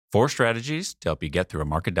4 strategies to help you get through a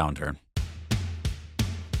market downturn.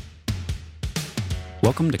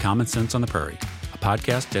 Welcome to Common Sense on the Prairie, a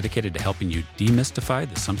podcast dedicated to helping you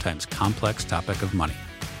demystify the sometimes complex topic of money.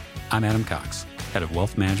 I'm Adam Cox, head of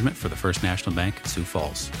wealth management for the First National Bank in Sioux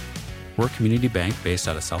Falls. We're a community bank based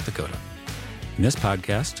out of South Dakota. In this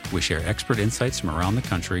podcast, we share expert insights from around the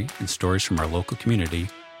country and stories from our local community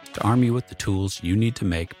to arm you with the tools you need to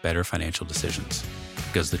make better financial decisions.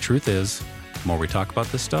 Because the truth is, the more we talk about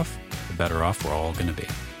this stuff, the better off we're all going to be.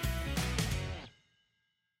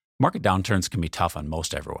 Market downturns can be tough on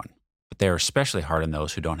most everyone, but they are especially hard on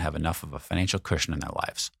those who don't have enough of a financial cushion in their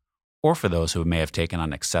lives, or for those who may have taken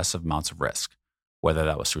on excessive amounts of risk, whether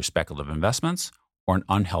that was through speculative investments or an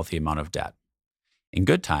unhealthy amount of debt. In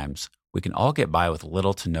good times, we can all get by with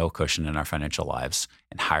little to no cushion in our financial lives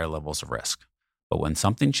and higher levels of risk. But when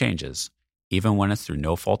something changes, even when it's through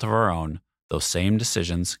no fault of our own, those same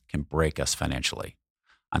decisions can break us financially.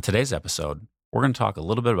 On today's episode, we're going to talk a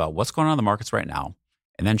little bit about what's going on in the markets right now,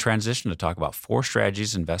 and then transition to talk about 4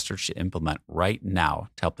 strategies investors should implement right now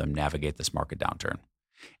to help them navigate this market downturn.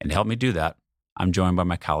 And to help me do that, I'm joined by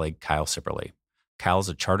my colleague, Kyle Cipperley. Kyle is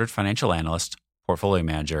a chartered financial analyst, portfolio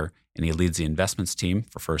manager, and he leads the investments team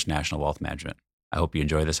for First National Wealth Management. I hope you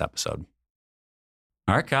enjoy this episode.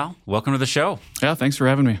 All right, Kyle, welcome to the show. Yeah, thanks for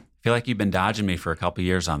having me. I feel like you've been dodging me for a couple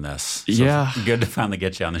years on this. So yeah. It's good to finally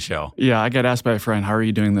get you on the show. Yeah, I got asked by a friend, how are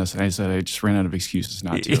you doing this? And I said, I just ran out of excuses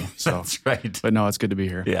not to. So, That's right. But no, it's good to be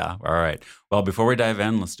here. Yeah, all right. Well, before we dive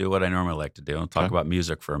in, let's do what I normally like to do and talk about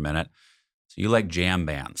music for a minute. So you like jam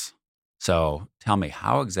bands. So tell me,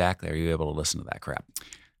 how exactly are you able to listen to that crap?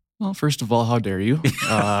 Well, first of all, how dare you?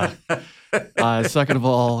 Second of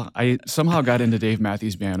all, I somehow got into Dave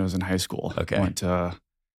Matthews Band when I was in high school. Okay. Went to,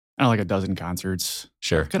 like a dozen concerts.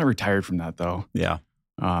 Sure. Kind of retired from that though. Yeah.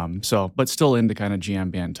 But still into kind of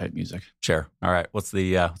jam band type music. Sure. All right. What's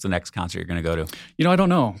the next concert you're going to go to? I don't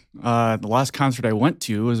know. The last concert I went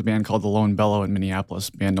to was a band called the Lone Bellow in Minneapolis,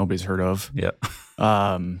 a band nobody's heard of. Yeah.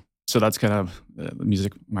 So that's kind of the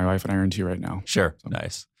music my wife and I are into right now. Sure. So.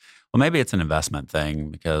 Nice. Well, maybe it's an investment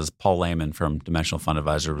thing because Paul Lehman from Dimensional Fund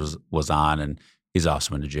Advisor was on, and he's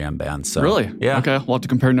also into jam bands. So, really? Yeah. Okay. We'll have to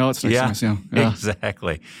compare notes next time I see him. Yeah.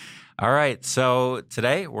 Exactly. All right. So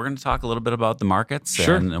today we're going to talk a little bit about the markets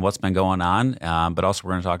Sure. and what's been going on, but also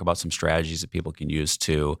we're going to talk about some strategies that people can use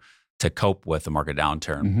to cope with the market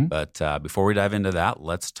downturn. Mm-hmm. But before we dive into that,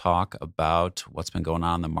 let's talk about what's been going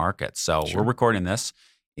on in the market. So We're recording this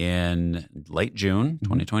in late June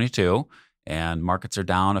 2022, and markets are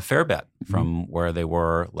down a fair bit from where they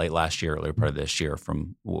were late last year, earlier part of this year,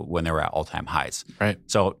 from when they were at all-time highs. Right.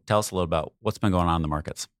 So tell us a little about what's been going on in the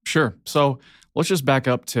markets. Sure. So let's just back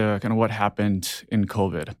up to kind of what happened in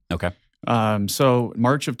COVID. Okay. So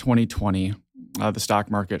March of 2020, the stock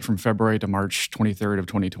market from February to March 23rd of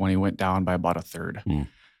 2020 went down by about a third. And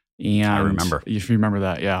I remember. If you remember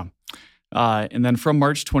that, yeah. And then from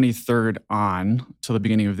March 23rd on to the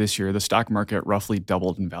beginning of this year, the stock market roughly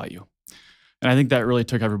doubled in value. And I think that really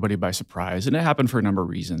took everybody by surprise. And it happened for a number of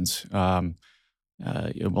reasons. A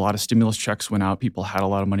lot of stimulus checks went out. People had a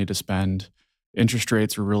lot of money to spend. Interest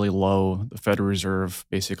rates were really low. The Federal Reserve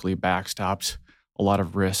basically backstopped a lot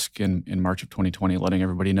of risk in March of 2020, letting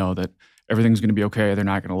everybody know that everything's going to be okay. They're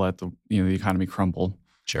not going to let the economy crumble.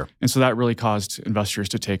 Sure. And so that really caused investors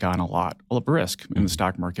to take on a lot of risk, and the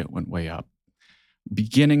stock market went way up.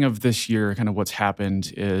 Beginning of this year, kind of what's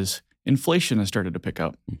happened is inflation has started to pick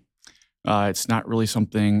up. It's not really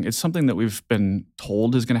something, it's something that we've been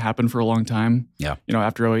told is going to happen for a long time. Yeah.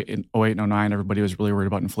 After 08 and 09, everybody was really worried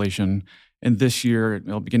about inflation. And this year,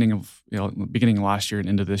 beginning of last year and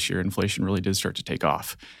into this year, inflation really did start to take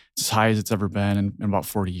off. It's as high as it's ever been in about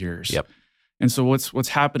 40 years. Yep. And so what's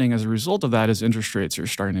happening as a result of that is interest rates are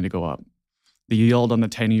starting to go up. The yield on the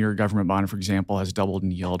 10-year government bond, for example, has doubled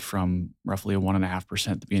in yield from roughly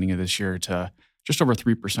 1.5% at the beginning of this year to just over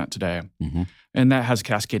 3% today. Mm-hmm. And that has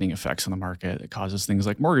cascading effects on the market. It causes things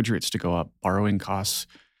like mortgage rates to go up, borrowing costs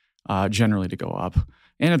generally to go up.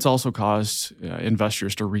 And it's also caused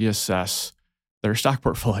investors to reassess their stock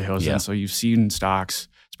portfolios. Yeah. And so you've seen stocks,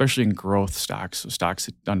 especially in growth stocks, so stocks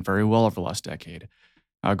that have done very well over the last decade,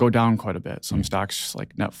 go down quite a bit. Some stocks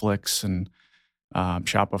like Netflix and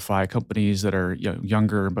Shopify, companies that are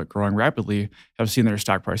younger but growing rapidly, have seen their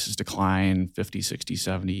stock prices decline 50, 60,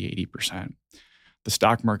 70, 80%. The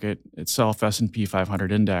stock market itself, S&P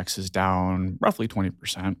 500 index, is down roughly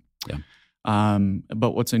 20%. Yeah.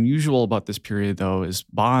 But what's unusual about this period, though, is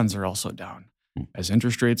bonds are also down. As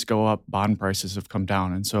interest rates go up, bond prices have come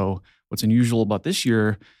down. And so what's unusual about this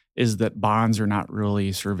year is that bonds are not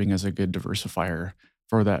really serving as a good diversifier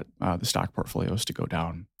for that the stock portfolios to go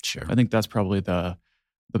down. Sure. I think that's probably the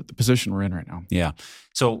the position we're in right now. Yeah.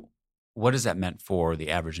 So what has that meant for the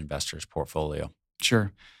average investor's portfolio?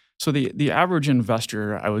 Sure. So the average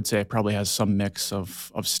investor, I would say, probably has some mix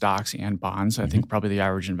of stocks and bonds. I think probably the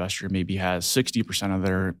average investor maybe has 60% of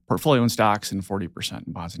their portfolio in stocks and 40%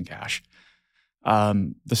 in bonds and cash.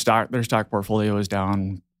 Their stock portfolio is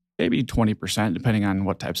down maybe 20%, depending on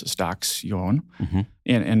what types of stocks you own,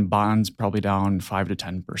 and bonds probably down 5 to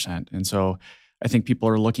 10%. And so I think people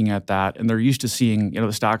are looking at that, and they're used to seeing,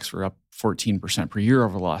 the stocks were up 14% per year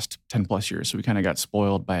over the last 10 plus years. So we kind of got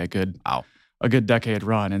spoiled by a good decade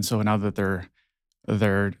run. And so now that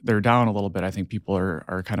they're down a little bit, I think people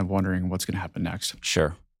are kind of wondering what's going to happen next.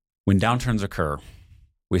 Sure. When downturns occur,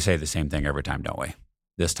 we say the same thing every time, don't we?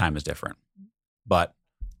 This time is different. But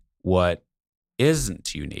what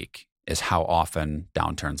isn't unique is how often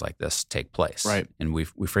downturns like this take place. Right. And we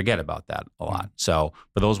forget about that a lot. So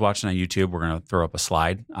for those watching on YouTube, we're going to throw up a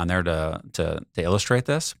slide on there to illustrate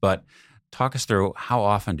this. But talk us through, how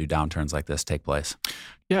often do downturns like this take place?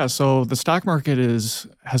 Yeah, so the stock market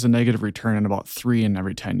has a negative return in about 3 in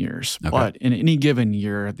every 10 years. Okay. But in any given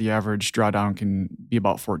year, the average drawdown can be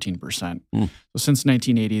about 14%. So since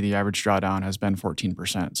 1980, the average drawdown has been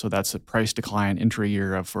 14%. So that's a price decline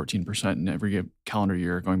intra-year of 14% in every calendar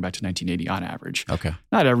year going back to 1980 on average. Okay.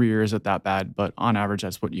 Not every year is it that bad, but on average,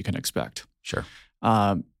 that's what you can expect. Sure.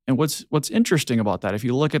 And what's interesting about that, if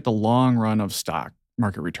you look at the long run of stock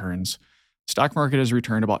market returns, stock market has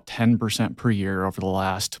returned about 10% per year over the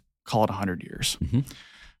last, call it 100 years.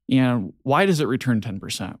 And why does it return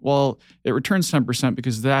 10%? Well, it returns 10%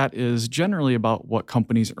 because that is generally about what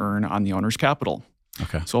companies earn on the owner's capital.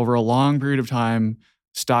 Okay. So over a long period of time,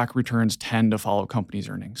 stock returns tend to follow companies'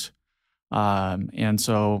 earnings.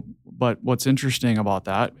 But what's interesting about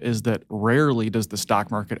that is that rarely does the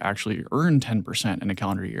stock market actually earn 10% in a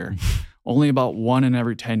calendar year. Only about 1 in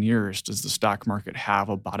every 10 years does the stock market have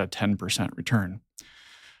about a 10% return.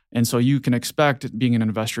 And so you can expect, being an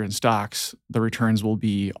investor in stocks, the returns will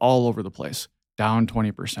be all over the place. Down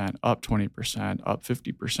 20%, up 20%, up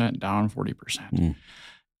 50%, down 40%.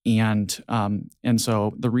 And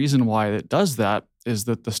so the reason why it does that is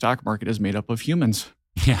that the stock market is made up of humans.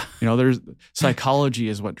 Yeah. There's psychology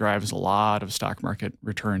is what drives a lot of stock market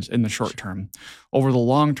returns in the short term. Over the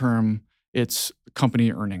long term, it's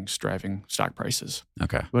company earnings driving stock prices.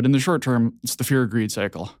 Okay. But in the short term, it's the fear of greed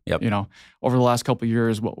cycle. Yep. Over the last couple of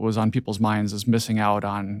years, what was on people's minds is missing out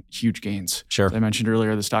on huge gains. Sure. As I mentioned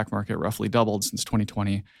earlier, the stock market roughly doubled since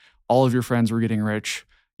 2020. All of your friends were getting rich.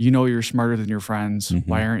 You're smarter than your friends.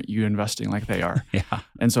 Why aren't you investing like they are? Yeah.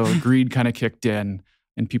 And so greed kind of kicked in,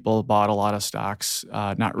 and people bought a lot of stocks,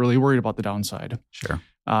 not really worried about the downside. Sure.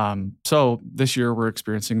 So this year we're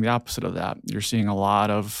experiencing the opposite of that. You're seeing a lot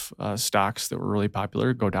of stocks that were really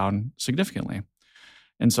popular go down significantly.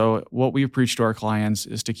 And so what we've preached to our clients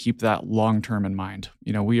is to keep that long-term in mind.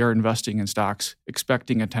 We are investing in stocks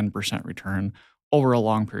expecting a 10% return over a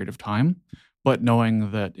long period of time, but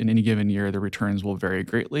knowing that in any given year, the returns will vary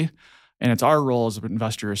greatly. And it's our role as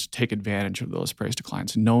investors to take advantage of those price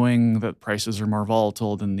declines. Knowing that prices are more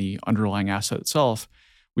volatile than the underlying asset itself,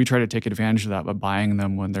 we try to take advantage of that by buying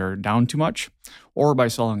them when they're down too much or by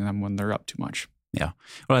selling them when they're up too much. Yeah.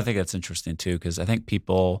 Well, I think that's interesting too, because I think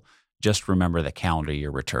people just remember the calendar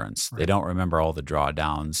year returns. Right. They don't remember all the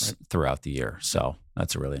drawdowns throughout the year. So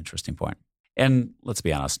that's a really interesting point. And let's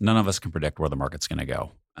be honest, none of us can predict where the market's going to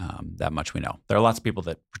go. That much we know. There are lots of people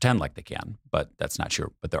that pretend like they can, but that's not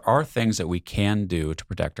true. But there are things that we can do to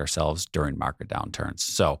protect ourselves during market downturns.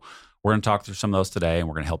 So we're going to talk through some of those today, and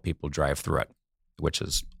we're going to help people drive through it, which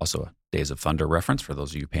is also a Days of Thunder reference for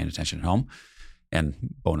those of you paying attention at home. And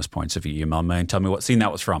bonus points if you email me and tell me what scene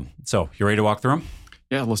that was from. So you ready to walk through them?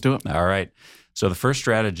 Yeah, let's do it. All right. So the first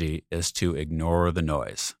strategy is to ignore the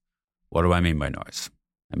noise. What do I mean by noise?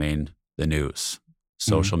 I mean the news,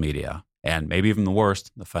 social media, and maybe even the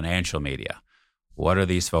worst, the financial media. What are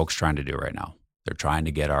these folks trying to do right now? They're trying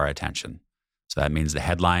to get our attention. So that means the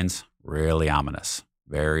headlines, really ominous,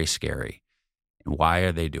 very scary. And why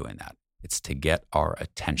are they doing that? It's to get our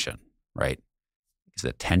attention, right? Because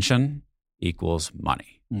attention equals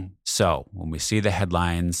money. So when we see the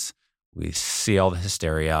headlines, we see all the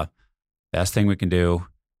hysteria, best thing we can do,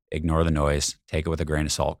 ignore the noise, take it with a grain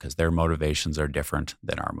of salt, because their motivations are different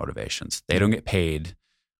than our motivations. They don't get paid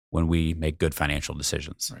when we make good financial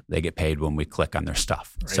decisions. Right. They get paid when we click on their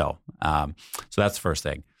stuff. Right. So that's the first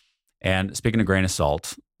thing. And speaking of grain of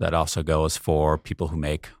salt, that also goes for people who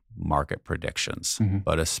make market predictions,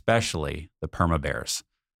 but especially the perma bears.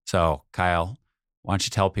 So Kyle, why don't you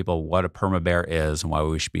tell people what a perma bear is and why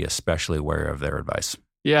we should be especially aware of their advice?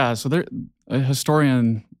 Yeah. So a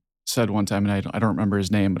historian said one time, and I don't remember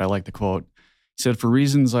his name, but I like the quote. He said, for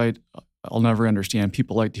reasons I'll never understand,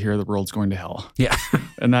 people like to hear the world's going to hell. Yeah.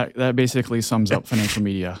 And that basically sums up financial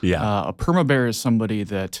media. Yeah. A perma-bear is somebody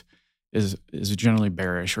that is generally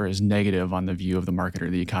bearish or is negative on the view of the market or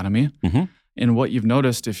the economy. Mm-hmm. And what you've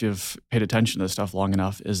noticed if you've paid attention to this stuff long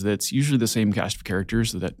enough is that it's usually the same cast of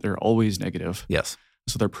characters, that they're always negative. Yes.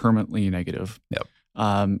 So they're permanently negative. Yep.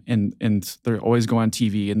 And they always go on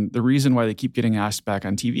TV. And the reason why they keep getting asked back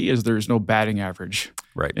on TV is there's no batting average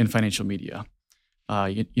in financial media.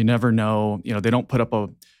 You never know. They don't put up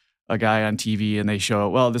a guy on TV and they show,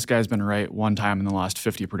 well, this guy's been right one time in the last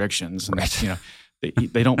 50 predictions. And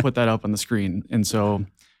they don't put that up on the screen. And so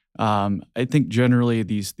I think generally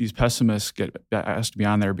these pessimists get asked to be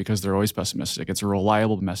on there because they're always pessimistic. It's a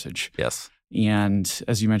reliable message. Yes. And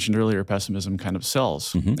as you mentioned earlier, pessimism kind of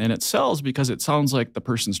sells. Mm-hmm. And it sells because it sounds like the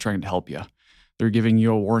person's trying to help you. They're giving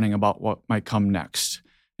you a warning about what might come next.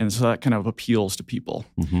 And so that kind of appeals to people.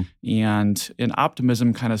 Mm-hmm. And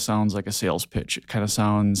optimism kind of sounds like a sales pitch. It kind of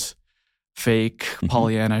sounds fake,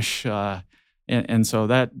 Pollyannish. And so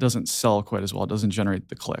that doesn't sell quite as well. It doesn't generate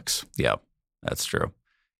the clicks. Yeah, that's true.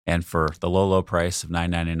 And for the low price of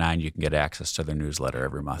 $9.99, you can get access to their newsletter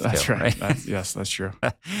every month. That's too, right. Yes, that's true.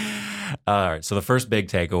 All right. So the first big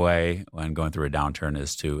takeaway when going through a downturn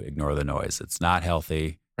is to ignore the noise. It's not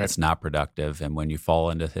healthy. Right. It's not productive. And when you fall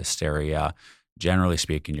into hysteria, generally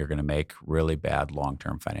speaking, you're going to make really bad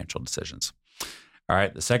long-term financial decisions. All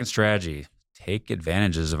right. The second strategy, take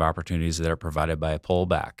advantages of opportunities that are provided by a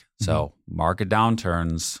pullback. So market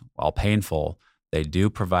downturns, while painful, they do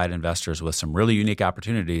provide investors with some really unique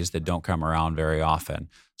opportunities that don't come around very often.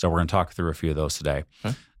 So we're going to talk through a few of those today.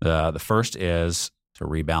 Okay. The first is to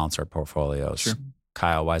rebalance our portfolios. Sure.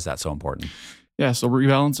 Kyle, why is that so important? Yeah, so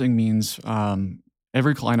rebalancing means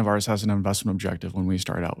every client of ours has an investment objective when we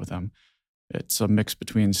start out with them. It's a mix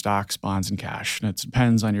between stocks, bonds, and cash. And it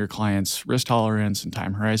depends on your client's risk tolerance and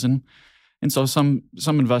time horizon. And so some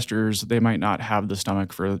investors, they might not have the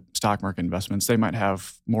stomach for stock market investments. They might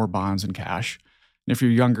have more bonds and cash. And if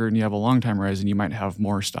you're younger and you have a long time horizon, you might have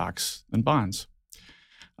more stocks than bonds.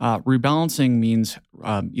 Rebalancing means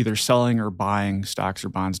either selling or buying stocks or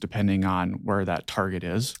bonds depending on where that target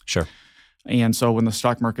is. Sure. And so when the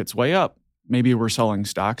stock market's way up, maybe we're selling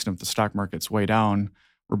stocks. And if the stock market's way down,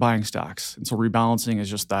 we're buying stocks. And so rebalancing is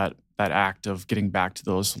just that act of getting back to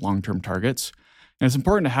those long-term targets. And it's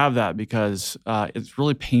important to have that because it's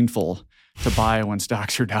really painful to buy when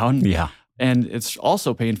stocks are down. Yeah. And it's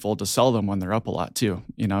also painful to sell them when they're up a lot too,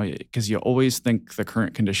 because you always think the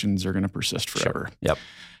current conditions are going to persist forever. Sure. Yep.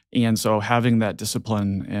 And so having that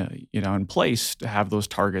discipline, in place to have those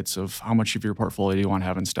targets of how much of your portfolio do you want to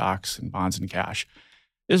have in stocks and bonds and cash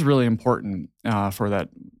is really important for that,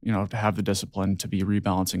 to have the discipline to be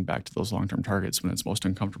rebalancing back to those long-term targets when it's most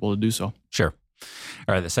uncomfortable to do so. Sure.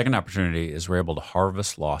 All right. The second opportunity is we're able to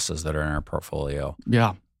harvest losses that are in our portfolio.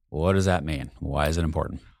 Yeah. What does that mean? Why is it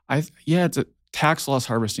important? It's tax loss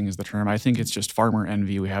harvesting is the term. I think it's just farmer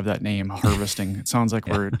envy. We have that name, harvesting. It sounds like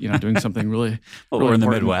we're doing something really. Well, we're in the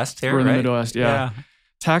Midwest here. We're in right? the Midwest, yeah.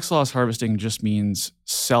 Tax loss harvesting just means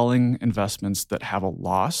selling investments that have a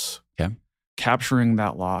loss, capturing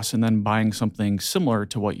that loss, and then buying something similar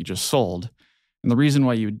to what you just sold. And the reason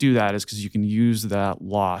why you would do that is because you can use that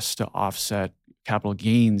loss to offset capital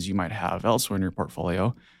gains you might have elsewhere in your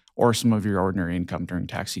portfolio or some of your ordinary income during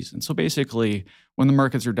tax season. So basically, when the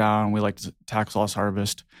markets are down, we like to tax loss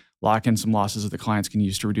harvest, lock in some losses that the clients can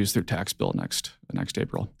use to reduce their tax bill next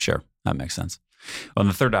April. Sure, that makes sense. Well, and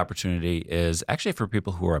the third opportunity is actually for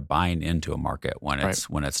people who are buying into a market when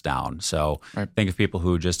it's down. So think of people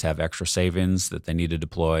who just have extra savings that they need to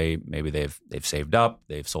deploy. Maybe they've saved up,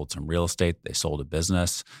 they've sold some real estate, they sold a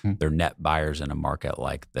business. They're net buyers in a market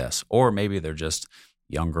like this. Or maybe they're just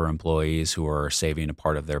younger employees who are saving a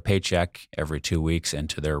part of their paycheck every 2 weeks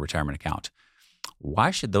into their retirement account.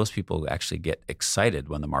 Why should those people actually get excited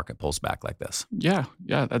when the market pulls back like this? Yeah,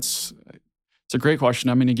 it's a great question.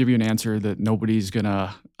 I'm going to give you an answer that nobody's going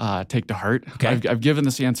to take to heart. Okay. I've given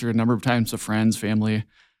this answer a number of times to friends, family,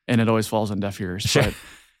 and it always falls on deaf ears. Sure. But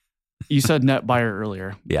you said net buyer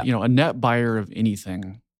earlier. Yeah. A net buyer of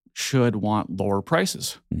anything should want lower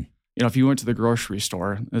prices. If you went to the grocery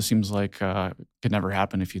store, this seems like could never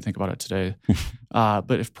happen if you think about it today.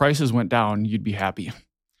 But if prices went down, you'd be happy.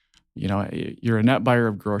 You're a net buyer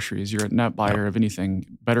of groceries. You're a net buyer of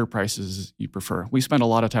anything. Better prices you prefer. We spend a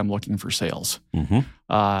lot of time looking for sales,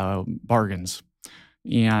 bargains.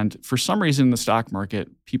 And for some reason in the stock market,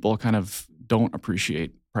 people kind of don't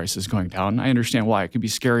appreciate prices going down. I understand why. It could be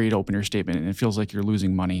scary to open your statement and it feels like you're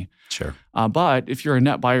losing money. Sure. But if you're a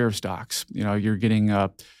net buyer of stocks, you're getting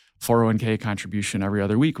a 401k contribution every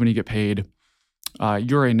other week when you get paid.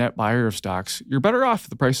 you're a net buyer of stocks, you're better off if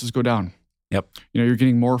the prices go down. Yep. You're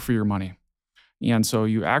getting more for your money. And so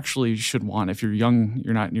you actually should want, if you're young,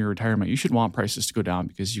 you're not near retirement, you should want prices to go down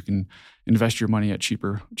because you can invest your money at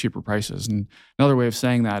cheaper prices. And another way of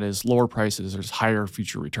saying that is lower prices, there's higher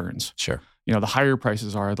future returns. Sure. The higher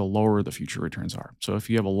prices are, the lower the future returns are. So if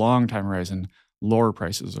you have a long time horizon, lower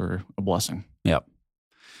prices are a blessing. Yep.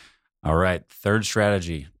 All right. Third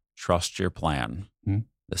strategy, trust your plan. Mm-hmm.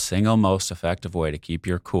 The single most effective way to keep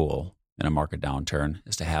your cool in a market downturn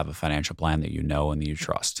is to have a financial plan that you know and that you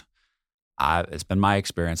trust. It's been my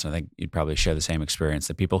experience, and I think you'd probably share the same experience,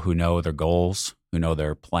 that people who know their goals, who know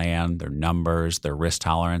their plan, their numbers, their risk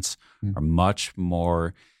tolerance, are much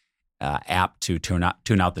more apt to tune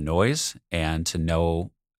out the noise and to know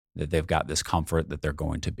that they've got this comfort that they're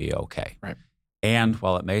going to be okay. Right. And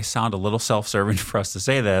while it may sound a little self-serving for us to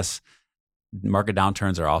say this, market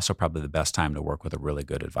downturns are also probably the best time to work with a really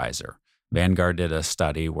good advisor. Vanguard did a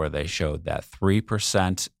study where they showed that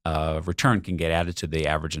 3% of return can get added to the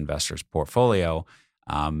average investor's portfolio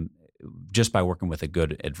just by working with a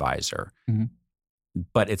good advisor. Mm-hmm.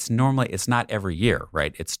 But it's not every year,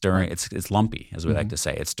 right? It's it's lumpy, as we like to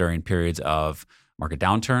say. It's during periods of market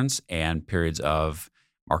downturns and periods of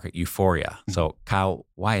market euphoria. So, Kyle,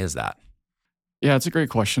 why is that? Yeah, it's a great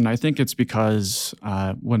question. I think it's because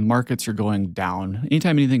when markets are going down,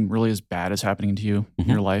 anytime anything really as bad is happening to you in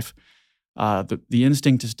your life, the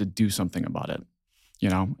instinct is to do something about it,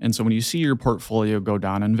 And so when you see your portfolio go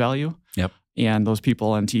down in value, yep, and those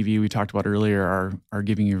people on TV we talked about earlier are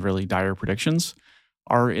giving you really dire predictions,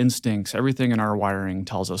 our instincts, everything in our wiring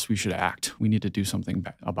tells us we should act. We need to do something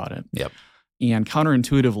about it. Yep. And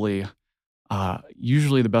counterintuitively,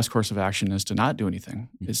 usually the best course of action is to not do anything,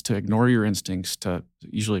 is to ignore your instincts.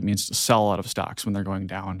 Usually it means to sell out of stocks when they're going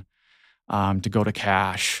down, to go to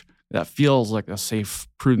cash. That feels like a safe,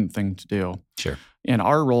 prudent thing to do. Sure. And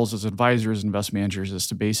our roles as advisors, investment managers, is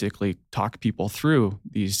to basically talk people through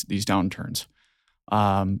these downturns.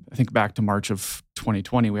 I think back to March of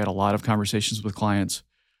 2020, we had a lot of conversations with clients.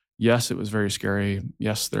 Yes, it was very scary.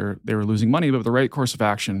 Yes, they were losing money, but the right course of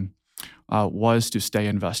action was to stay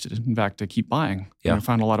invested. In fact, to keep buying. Yeah. I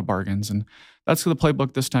found a lot of bargains, and that's the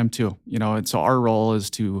playbook this time too. And so our role is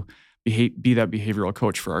to be that behavioral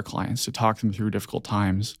coach for our clients, to talk them through difficult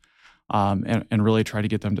times, and really try to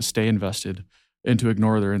get them to stay invested and to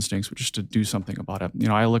ignore their instincts, which is to do something about it.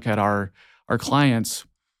 I look at our clients.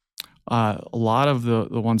 A lot of the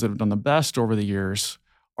ones that have done the best over the years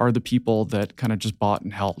are the people that kind of just bought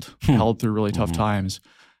and held through really tough times.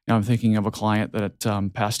 I'm thinking of a client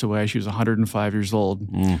that passed away. She was 105 years old,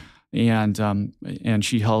 and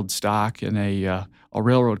she held stock in a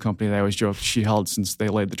railroad company that I always joke she held since they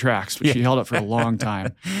laid the tracks, but she held it for a long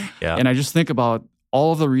time. Yeah. And I just think about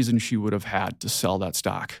all of the reasons she would have had to sell that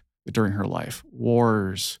stock during her life: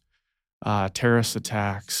 wars, terrorist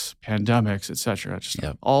attacks, pandemics, et cetera. Just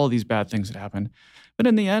all of these bad things that happened. But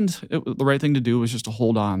in the end, the right thing to do was just to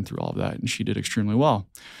hold on through all of that, and she did extremely well.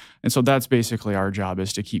 And so that's basically our job,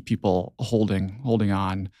 is to keep people holding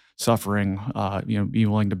on, suffering, be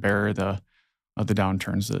willing to bear the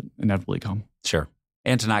downturns that inevitably come. Sure.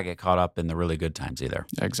 And to not get caught up in the really good times either.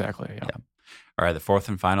 Exactly. Yeah. All right. The fourth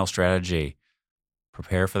and final strategy: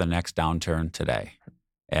 prepare for the next downturn today.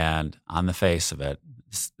 And on the face of it,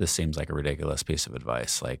 this seems like a ridiculous piece of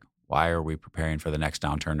advice. Like, why are we preparing for the next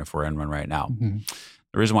downturn if we're in one right now? Mm-hmm.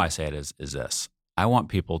 The reason why I say it is this. I want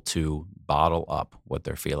people to bottle up what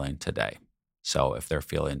they're feeling today. So if they're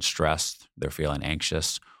feeling stressed, they're feeling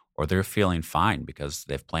anxious, or they're feeling fine because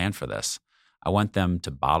they've planned for this, I want them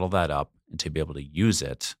to bottle that up and to be able to use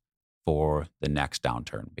it for the next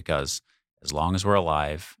downturn. Because as long as we're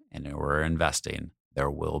alive and we're investing,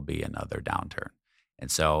 there will be another downturn.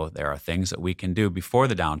 And so there are things that we can do before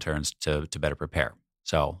the downturns to better prepare.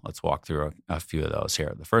 So let's walk through a few of those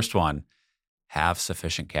here. The first one: have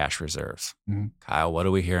sufficient cash reserves. Mm-hmm. Kyle, what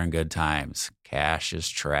do we hear in good times? Cash is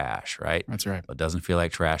trash, right? That's right. It doesn't feel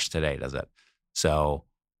like trash today, does it? So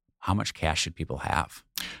how much cash should people have?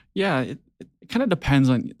 Yeah, it kind of depends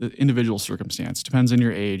on the individual circumstance, depends on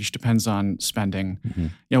your age, depends on spending.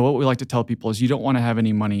 Mm-hmm. What we like to tell people is you don't want to have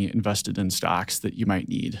any money invested in stocks that you might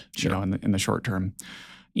need, Sure. in the short term.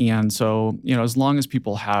 And so, as long as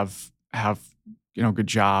people have good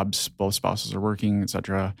jobs, both spouses are working, et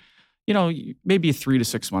cetera, maybe 3 to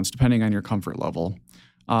 6 months, depending on your comfort level.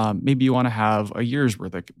 Maybe you want to have a year's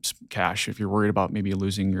worth of cash if you're worried about maybe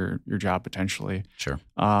losing your job potentially. Sure.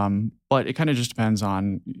 But it kind of just depends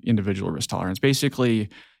on individual risk tolerance. Basically,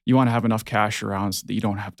 you want to have enough cash around so that you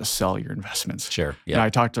don't have to sell your investments. Sure. Yeah. I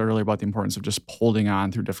talked earlier about the importance of just holding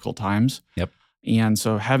on through difficult times. Yep. And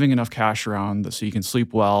so having enough cash around so you can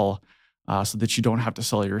sleep well, so that you don't have to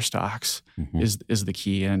sell your stocks is the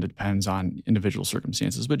key, and it depends on individual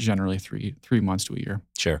circumstances, but generally 3 months to a year.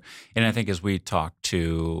 Sure. And I think as we talk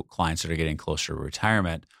to clients that are getting closer to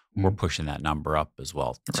retirement, we're pushing that number up as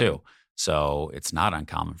well too. Right. So it's not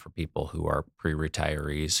uncommon for people who are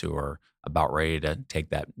pre-retirees who are about ready to take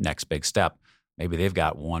that next big step. Maybe they've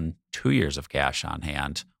got 1-2 years of cash on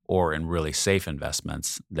hand or in really safe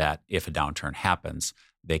investments that if a downturn happens,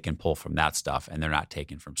 they can pull from that stuff and they're not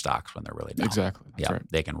taking from stocks when they're really down. Exactly. That's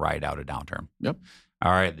right. They can ride out a downturn. Yep.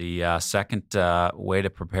 All right. The second way to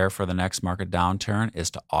prepare for the next market downturn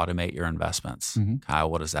is to automate your investments.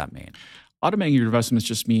 Kyle, what does that mean? Automating your investments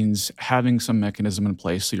just means having some mechanism in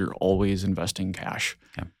place so you're always investing cash.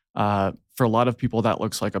 Okay. For a lot of people, that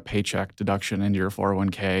looks like a paycheck deduction into your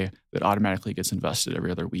 401k that automatically gets invested every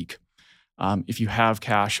other week. If you have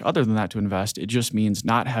cash other than that to invest, it just means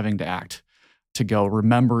not having to act to go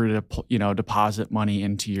remember to deposit money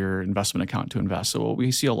into your investment account to invest. So what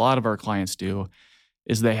we see a lot of our clients do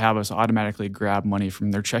is they have us automatically grab money from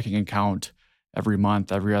their checking account every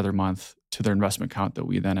month, every other month to their investment account that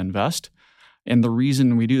we then invest. And the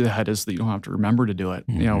reason we do that is that you don't have to remember to do it.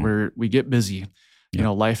 We get busy.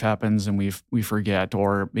 Life happens and we forget,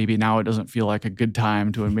 or maybe now it doesn't feel like a good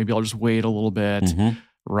time to, and maybe I'll just wait a little bit,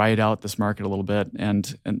 ride out this market a little bit,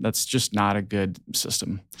 and that's just not a good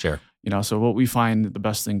system. Sure. So what we find the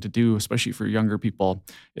best thing to do, especially for younger people,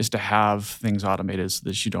 is to have things automated so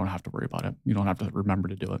that you don't have to worry about it. You don't have to remember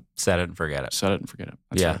to do it. Set it and forget it.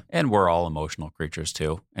 That's right. And we're all emotional creatures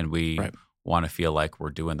too, and we want to feel like we're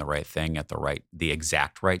doing the right thing at the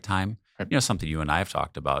exact right time. Right. Something you and I have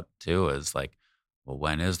talked about too is like, well,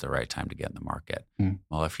 when is the right time to get in the market?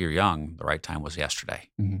 Well, if you're young, the right time was yesterday.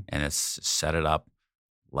 And it's set it up,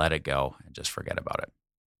 let it go, and just forget about it.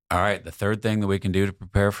 All right, the third thing that we can do to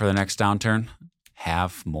prepare for the next downturn,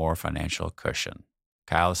 have more financial cushion.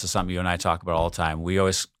 Kyle, this is something you and I talk about all the time. We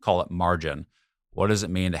always call it margin. What does it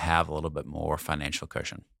mean to have a little bit more financial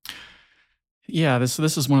cushion? Yeah, this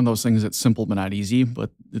is one of those things that's simple but not easy.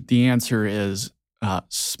 But the answer is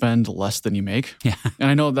spend less than you make. Yeah. And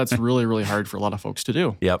I know that's really, really hard for a lot of folks to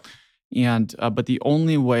do. Yep. And but the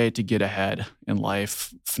only way to get ahead in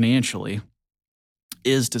life financially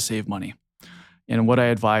is to save money. And what I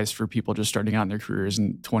advise for people just starting out in their careers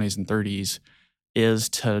in 20s and 30s is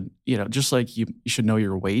to, just like you should know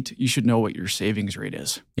your weight, you should know what your savings rate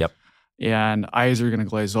is. Yep. And eyes are going to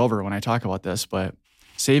glaze over when I talk about this, but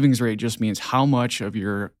savings rate just means how much of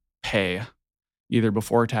your pay, either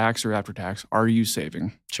before tax or after tax, are you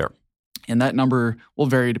saving? Sure. And that number will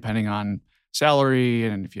vary depending on salary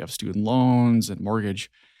and if you have student loans and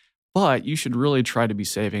mortgage. But you should really try to be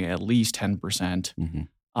saving at least 10%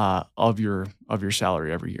 of your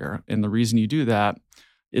salary every year. And the reason you do that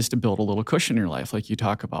is to build a little cushion in your life, like you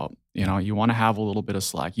talk about. You want to have a little bit of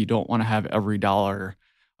slack. You don't want to have every dollar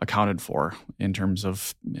accounted for in terms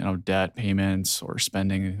of debt payments or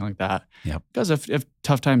spending, anything like that. Yep. Because if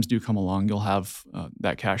tough times do come along, you'll have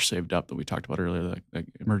that cash saved up that we talked about earlier, the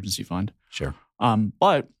emergency fund. Sure.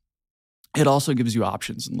 But it also gives you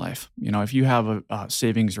options in life. If you have a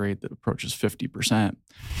savings rate that approaches 50%,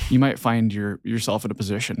 you might find yourself in a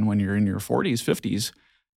position when you're in your 40s, 50s,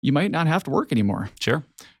 you might not have to work anymore. Sure.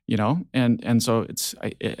 And so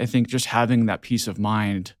I think just having that peace of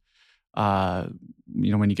mind,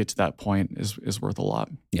 when you get to that point is worth a lot.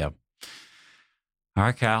 Yeah. All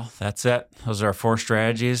right, Kyle, that's it. Those are our 4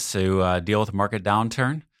 strategies to deal with a market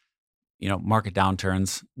downturn. Market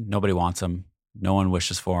downturns, nobody wants them. No one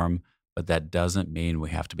wishes for them. But that doesn't mean we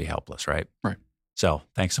have to be helpless, right? Right. So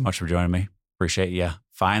thanks so much for joining me. Appreciate you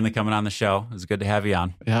finally coming on the show. It was good to have you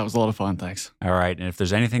on. Yeah, it was a lot of fun. Thanks. All right. And if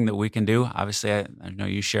there's anything that we can do, obviously, I know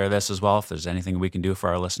you share this as well. If there's anything we can do for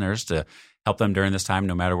our listeners to help them during this time,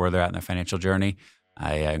 no matter where they're at in their financial journey,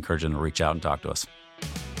 I encourage them to reach out and talk to us.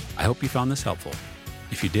 I hope you found this helpful.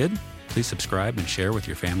 If you did, please subscribe and share with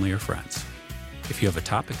your family or friends. If you have a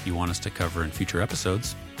topic you want us to cover in future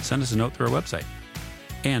episodes, send us a note through our website.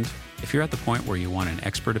 And if you're at the point where you want an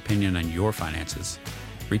expert opinion on your finances,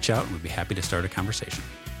 reach out and we'd be happy to start a conversation.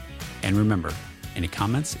 And remember, any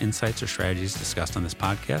comments, insights, or strategies discussed on this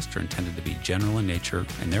podcast are intended to be general in nature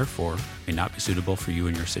and therefore may not be suitable for you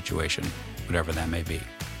and your situation, whatever that may be.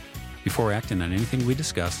 Before acting on anything we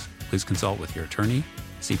discuss, please consult with your attorney,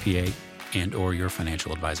 CPA, and/or your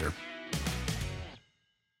financial advisor.